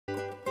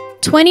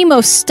20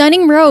 most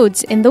stunning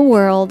roads in the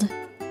world.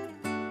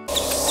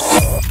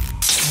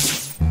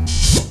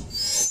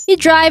 You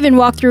drive and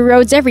walk through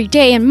roads every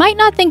day and might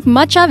not think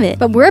much of it,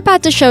 but we're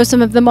about to show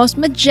some of the most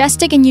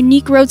majestic and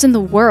unique roads in the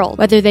world,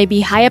 whether they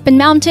be high up in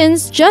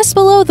mountains, just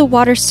below the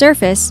water's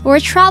surface, or a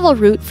travel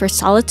route for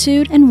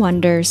solitude and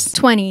wonders.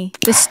 20.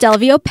 The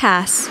Stelvio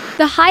Pass.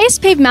 The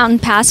highest paved mountain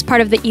pass, part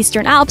of the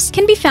Eastern Alps,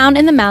 can be found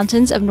in the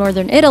mountains of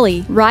northern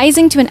Italy,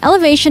 rising to an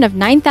elevation of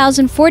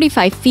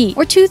 9,045 feet,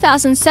 or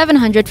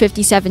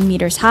 2,757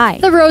 meters high.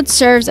 The road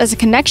serves as a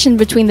connection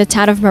between the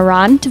town of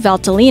Meran to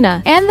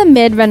Valtellina and the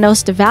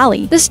mid-Venosta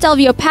Valley. The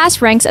Stelvio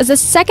Pass ranks as the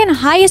second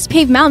highest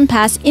paved mountain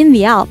pass in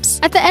the Alps.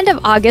 At the end of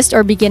August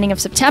or beginning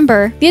of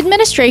September, the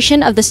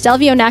administration of the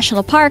Stelvio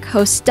National Park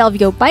hosts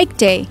Stelvio Bike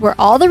Day, where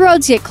all the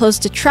roads get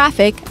closed to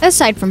traffic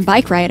aside from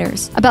bike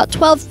riders. About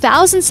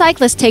 12,000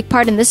 cyclists take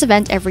part in this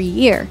event every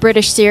year.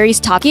 British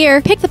series Top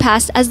Gear picked the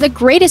pass as the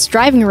greatest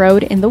driving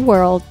road in the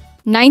world.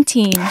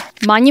 19.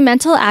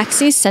 Monumental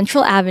Axis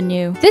Central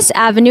Avenue. This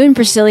avenue in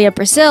Brasilia,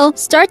 Brazil,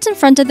 starts in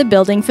front of the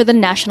building for the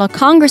National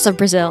Congress of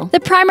Brazil. The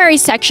primary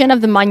section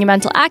of the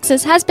monumental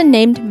axis has been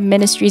named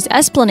Ministry's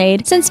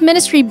Esplanade since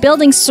ministry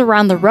buildings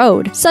surround the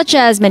road, such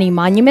as many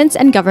monuments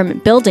and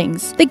government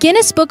buildings. The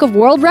Guinness Book of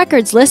World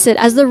Records lists it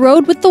as the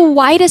road with the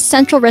widest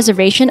central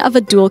reservation of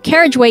a dual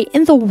carriageway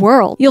in the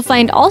world. You'll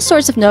find all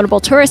sorts of notable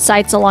tourist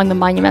sites along the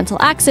monumental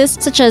axis,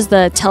 such as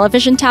the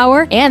television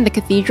tower and the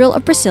Cathedral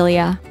of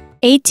Brasilia.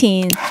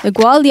 18. The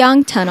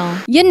Guoliang Tunnel.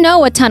 You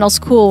know a tunnel's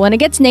cool when it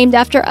gets named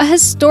after a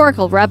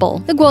historical rebel.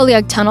 The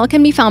Guoliang Tunnel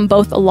can be found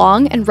both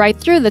along and right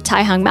through the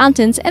Taihang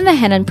Mountains in the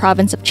Henan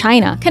province of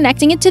China,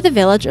 connecting it to the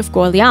village of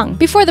Guoliang.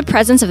 Before the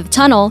presence of the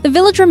tunnel, the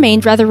village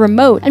remained rather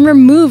remote and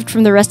removed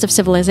from the rest of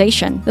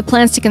civilization. The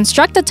plans to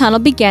construct the tunnel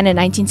began in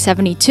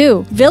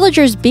 1972,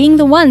 villagers being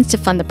the ones to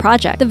fund the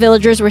project. The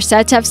villagers were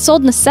said to have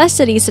sold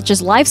necessities such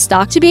as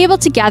livestock to be able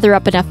to gather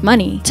up enough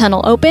money. The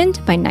tunnel opened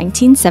by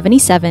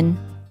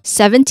 1977.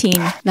 17.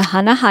 The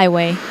Hana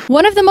Highway.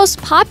 One of the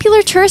most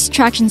popular tourist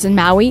attractions in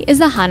Maui is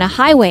the Hana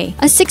Highway,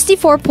 a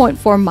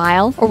 64.4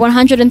 mile or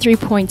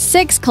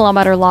 103.6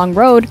 kilometer long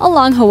road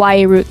along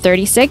Hawaii Route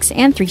 36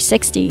 and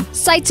 360.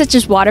 Sites such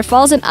as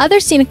waterfalls and other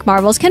scenic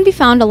marvels can be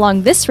found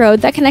along this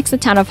road that connects the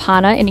town of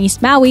Hana in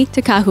East Maui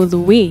to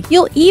Kahului.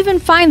 You'll even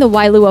find the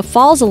Wailua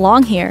Falls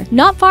along here,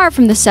 not far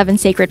from the 7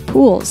 sacred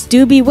pools.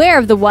 Do beware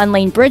of the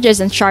one-lane bridges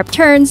and sharp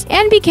turns,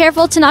 and be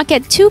careful to not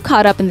get too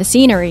caught up in the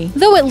scenery.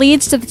 Though it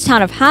leads to the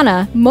town of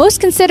Hana,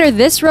 most consider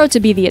this road to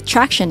be the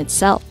attraction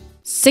itself.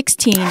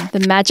 16.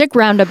 The Magic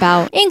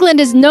Roundabout. England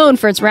is known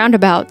for its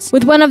roundabouts,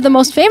 with one of the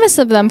most famous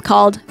of them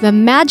called the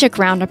Magic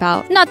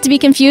Roundabout. Not to be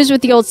confused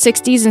with the old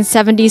 60s and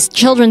 70s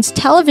children's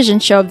television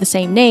show of the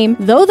same name,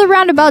 though the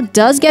roundabout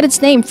does get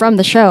its name from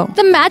the show.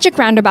 The Magic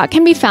Roundabout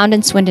can be found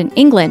in Swindon,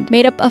 England,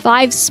 made up of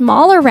 5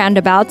 smaller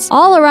roundabouts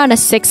all around a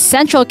 6th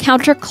central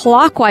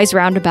counterclockwise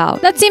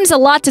roundabout. That seems a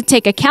lot to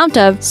take account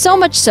of, so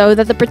much so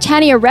that the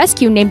Britannia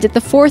Rescue named it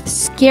the 4th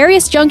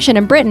scariest junction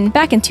in Britain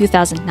back in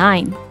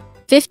 2009.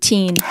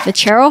 15. The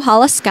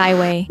Charohala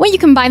Skyway. When you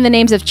combine the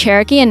names of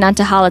Cherokee and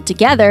Nantahala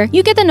together,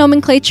 you get the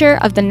nomenclature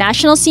of the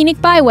National Scenic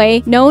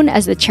Byway known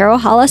as the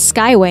Charohala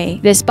Skyway.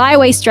 This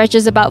byway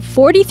stretches about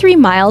 43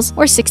 miles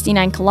or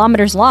 69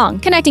 kilometers long,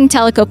 connecting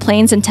Tellico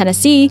Plains in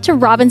Tennessee to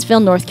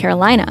Robbinsville, North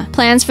Carolina.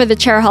 Plans for the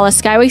Charohala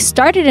Skyway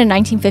started in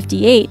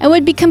 1958 and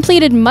would be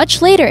completed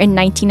much later in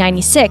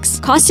 1996,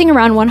 costing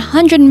around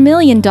 $100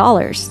 million.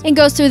 It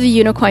goes through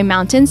the Unicoi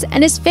Mountains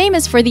and is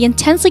famous for the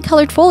intensely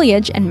colored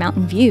foliage and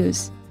mountain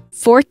views.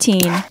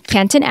 14.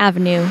 Canton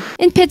Avenue.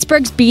 In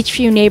Pittsburgh's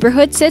Beachview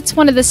neighborhood sits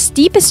one of the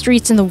steepest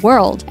streets in the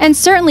world, and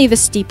certainly the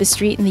steepest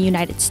street in the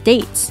United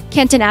States.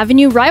 Canton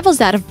Avenue rivals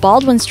that of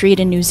Baldwin Street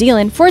in New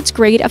Zealand for its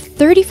grade of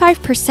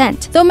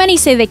 35%, though many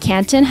say that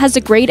Canton has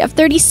a grade of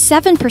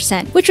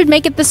 37%, which would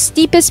make it the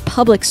steepest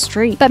public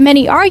street. But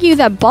many argue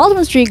that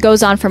Baldwin Street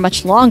goes on for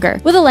much longer,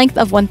 with a length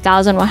of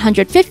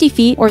 1,150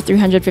 feet or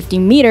 350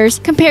 meters,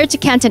 compared to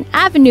Canton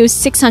Avenue's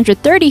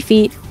 630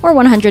 feet or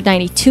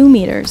 192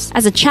 meters.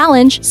 As a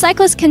challenge,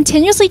 cyclists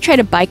continuously try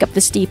to bike up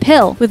the steep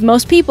hill, with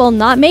most people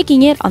not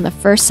making it on the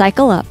first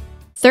cycle up.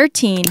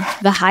 13.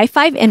 The High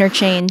 5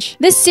 Interchange.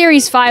 This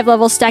Series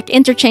 5-level stacked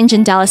interchange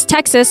in Dallas,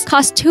 Texas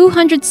cost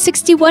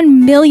 $261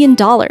 million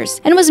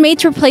and was made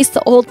to replace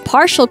the old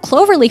partial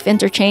cloverleaf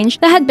interchange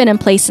that had been in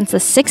place since the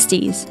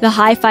 60s. The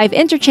High 5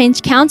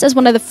 Interchange counts as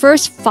one of the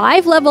first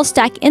 5-level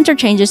stacked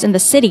interchanges in the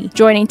city,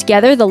 joining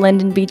together the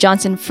Lyndon B.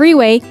 Johnson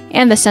Freeway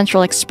and the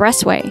Central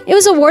Expressway. It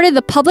was awarded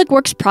the Public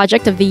Works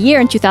Project of the Year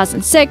in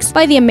 2006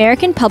 by the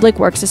American Public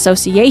Works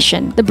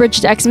Association. The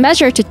bridge decks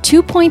measure to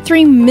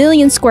 2.3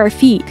 million square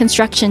feet,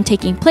 construction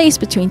taking place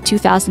between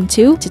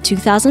 2002 to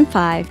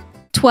 2005.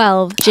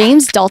 12.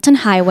 James Dalton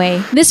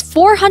Highway. This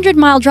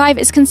 400-mile drive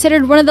is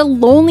considered one of the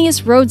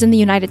loneliest roads in the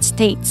United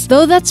States,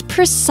 though that's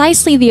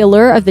precisely the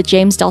allure of the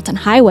James Dalton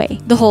Highway.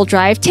 The whole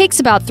drive takes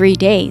about 3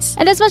 days,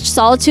 and as much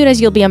solitude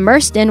as you'll be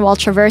immersed in while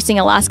traversing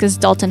Alaska's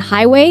Dalton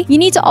Highway, you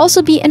need to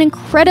also be an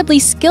incredibly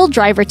skilled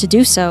driver to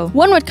do so.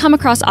 One would come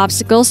across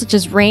obstacles such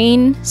as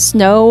rain,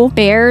 snow,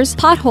 bears,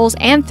 potholes,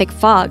 and thick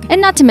fog. And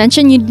not to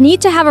mention, you'd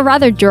need to have a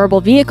rather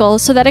durable vehicle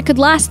so that it could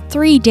last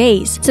 3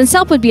 days, since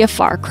help would be a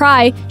far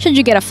cry should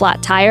you get a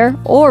flat tire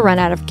or run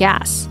out of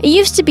gas. It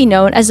used to be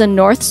known as the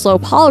North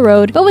Slope Haul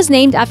Road, but was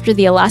named after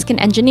the Alaskan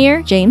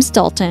engineer James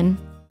Dalton.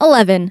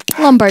 11.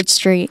 Lombard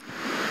Street.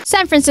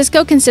 San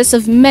Francisco consists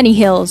of many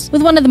hills,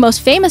 with one of the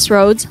most famous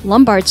roads,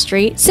 Lombard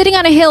Street, sitting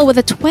on a hill with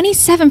a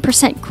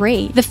 27%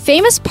 grade. The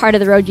famous part of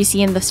the road you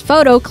see in this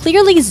photo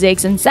clearly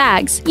zigs and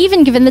zags,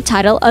 even given the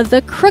title of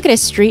the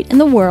crookedest street in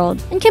the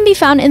world, and can be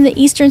found in the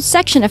eastern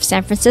section of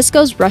San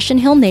Francisco's Russian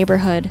Hill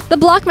neighborhood. The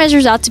block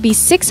measures out to be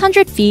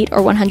 600 feet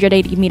or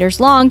 180 meters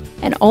long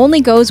and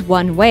only goes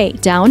one way,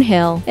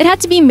 downhill. It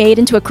had to be made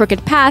into a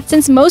crooked path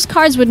since most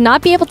cars would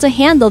not be able to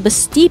handle the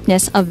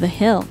steepness of the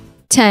hill.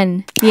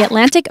 10. The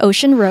Atlantic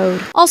Ocean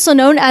Road. Also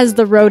known as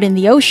the Road in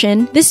the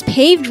Ocean, this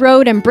paved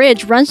road and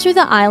bridge runs through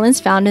the islands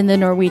found in the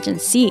Norwegian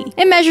Sea.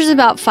 It measures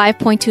about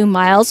 5.2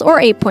 miles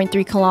or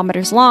 8.3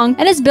 kilometers long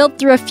and is built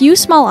through a few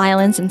small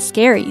islands and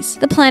skerries.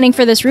 The planning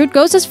for this route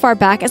goes as far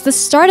back as the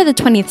start of the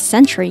 20th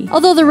century,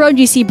 although the road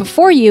you see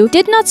before you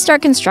did not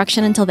start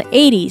construction until the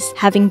 80s,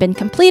 having been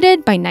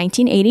completed by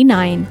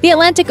 1989. The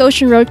Atlantic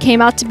Ocean Road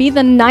came out to be the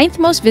 9th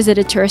most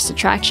visited tourist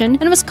attraction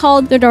and was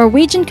called the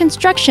Norwegian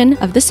construction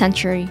of the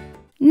century.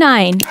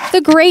 9.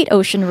 The Great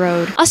Ocean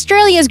Road.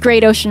 Australia's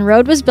Great Ocean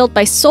Road was built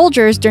by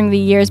soldiers during the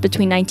years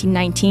between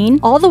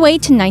 1919 all the way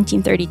to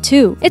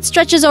 1932. It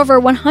stretches over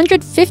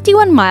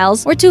 151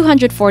 miles or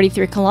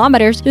 243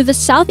 kilometers through the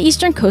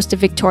southeastern coast of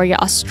Victoria,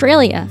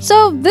 Australia.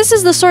 So this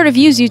is the sort of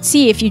views you'd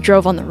see if you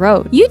drove on the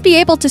road. You'd be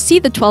able to see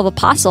the 12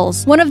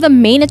 Apostles, one of the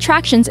main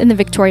attractions in the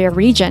Victoria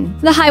region.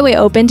 The highway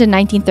opened in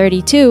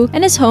 1932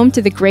 and is home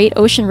to the Great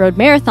Ocean Road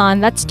Marathon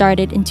that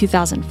started in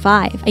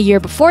 2005. A year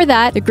before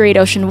that, the Great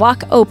Ocean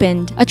Walk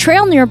opened, a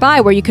trail nearby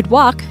where you could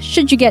walk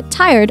should you get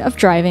tired of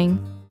driving.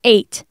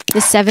 8.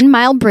 The 7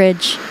 Mile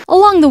Bridge.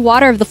 Along the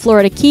water of the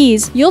Florida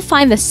Keys, you'll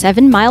find the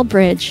 7 Mile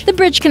Bridge. The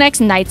bridge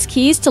connects Knights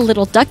Keys to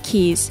Little Duck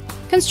Keys,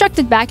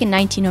 constructed back in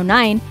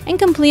 1909 and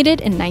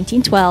completed in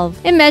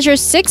 1912. It measures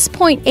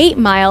 6.8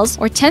 miles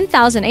or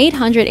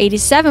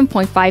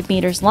 10,887.5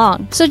 meters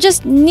long, so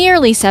just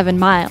nearly 7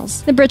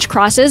 miles. The bridge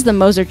crosses the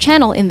Moser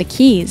Channel in the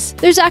Keys.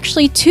 There's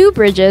actually 2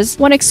 bridges,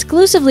 one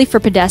exclusively for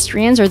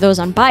pedestrians or those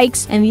on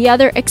bikes, and the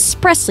other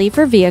expressly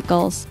for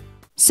vehicles.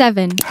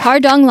 7.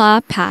 Khardung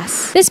La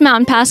Pass. This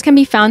mountain pass can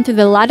be found through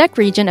the Ladakh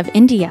region of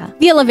India.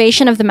 The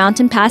elevation of the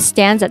mountain pass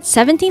stands at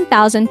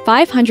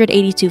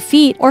 17,582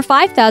 feet or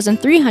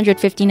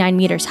 5,359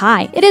 meters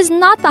high. It is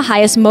not the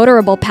highest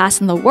motorable pass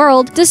in the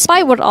world,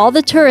 despite what all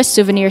the tourist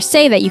souvenirs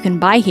say that you can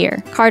buy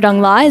here. Khardung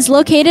La is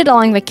located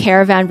along the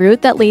caravan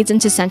route that leads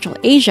into Central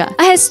Asia,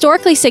 a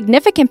historically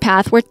significant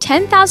path where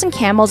 10,000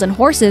 camels and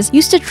horses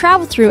used to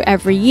travel through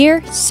every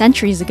year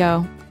centuries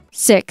ago.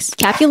 6.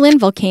 Capulin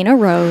Volcano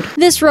Road.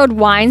 This road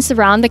winds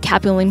around the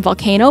Capulin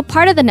Volcano,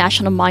 part of the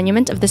national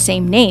monument of the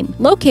same name,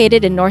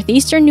 located in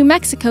northeastern New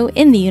Mexico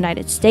in the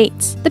United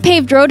States. The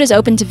paved road is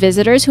open to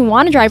visitors who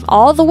want to drive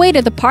all the way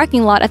to the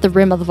parking lot at the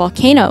rim of the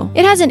volcano.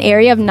 It has an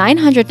area of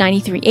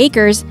 993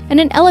 acres and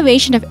an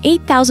elevation of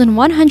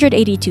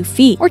 8,182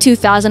 feet, or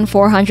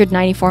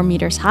 2,494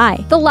 meters high.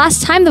 The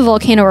last time the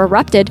volcano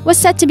erupted was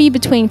said to be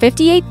between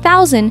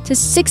 58,000 to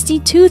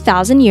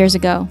 62,000 years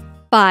ago.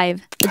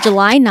 5. The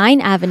July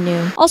 9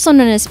 Avenue. Also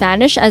known in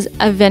Spanish as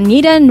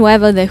Avenida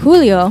 9 de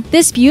Julio,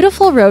 this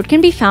beautiful road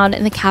can be found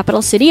in the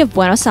capital city of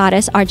Buenos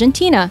Aires,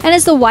 Argentina, and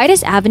is the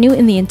widest avenue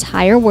in the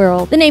entire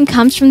world. The name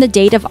comes from the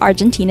date of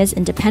Argentina's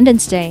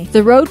Independence Day.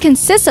 The road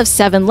consists of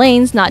 7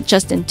 lanes, not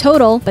just in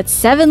total, but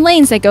 7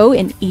 lanes that go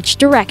in each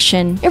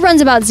direction. It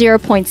runs about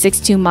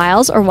 0.62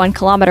 miles or 1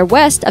 kilometer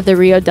west of the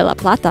Rio de la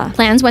Plata.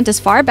 Plans went as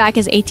far back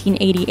as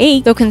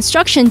 1888, though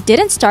construction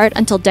didn't start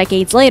until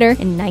decades later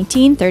in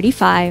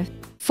 1935.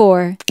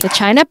 4. The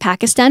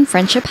China-Pakistan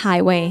Friendship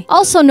Highway.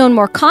 Also known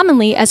more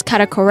commonly as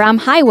Karakoram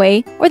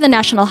Highway or the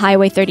National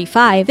Highway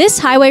 35, this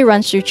highway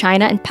runs through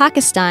China and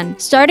Pakistan,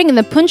 starting in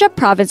the Punjab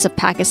province of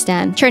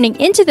Pakistan, turning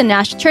into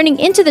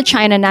the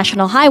China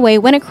National Highway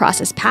when it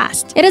crosses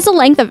past. It has a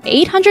length of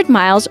 800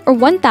 miles or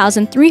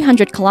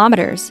 1,300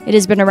 kilometers. It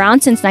has been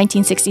around since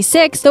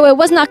 1966, though it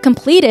was not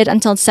completed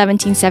until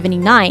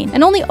 1779,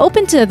 and only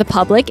opened to the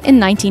public in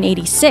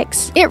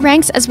 1986. It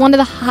ranks as one of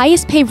the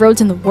highest paved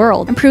roads in the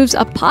world and proves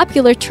a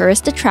popular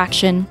tourist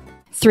attraction.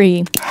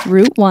 3.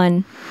 Route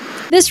 1.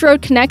 This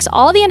road connects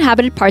all the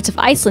inhabited parts of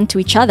Iceland to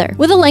each other,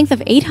 with a length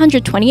of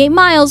 828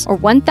 miles or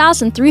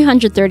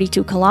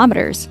 1,332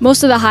 kilometers.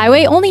 Most of the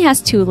highway only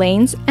has 2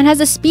 lanes and has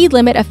a speed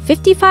limit of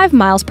 55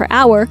 miles per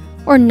hour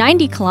or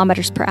 90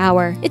 kilometers per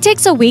hour. It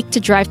takes a week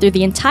to drive through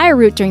the entire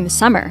route during the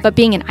summer, but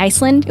being in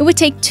Iceland, it would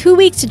take 2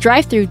 weeks to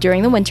drive through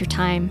during the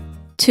wintertime.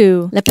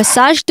 2. Le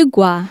Passage du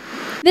Gois.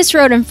 This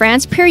road in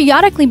France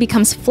periodically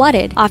becomes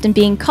flooded, often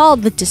being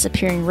called the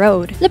Disappearing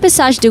Road. Le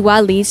Passage du Roi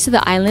leads to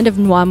the island of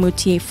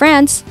Noirmoutier,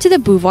 France, to the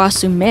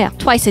Beauvoir-sur-Mer.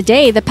 Twice a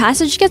day, the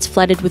passage gets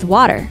flooded with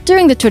water.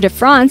 During the Tour de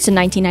France in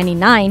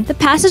 1999, the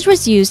passage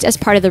was used as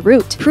part of the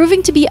route,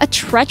 proving to be a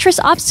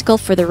treacherous obstacle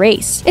for the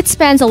race. It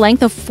spans a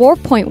length of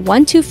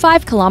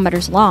 4.125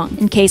 kilometers long.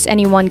 In case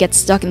anyone gets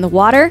stuck in the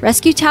water,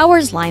 rescue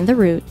towers line the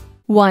route.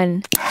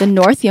 1. The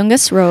North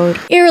Yungas Road.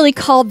 Eerily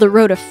called the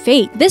Road of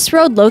Fate, this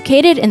road,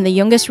 located in the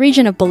Yungas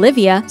region of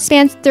Bolivia,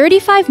 spans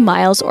 35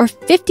 miles or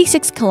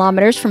 56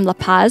 kilometers from La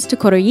Paz to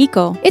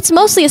Coroico. It's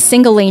mostly a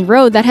single-lane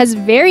road that has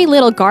very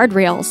little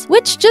guardrails,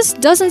 which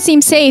just doesn't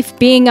seem safe,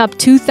 being up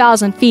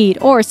 2,000 feet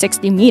or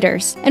 60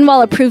 meters. And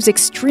while it proves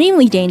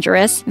extremely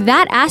dangerous,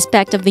 that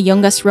aspect of the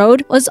Yungas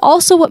Road was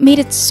also what made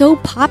it so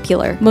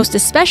popular, most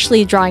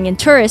especially drawing in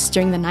tourists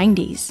during the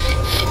 90s.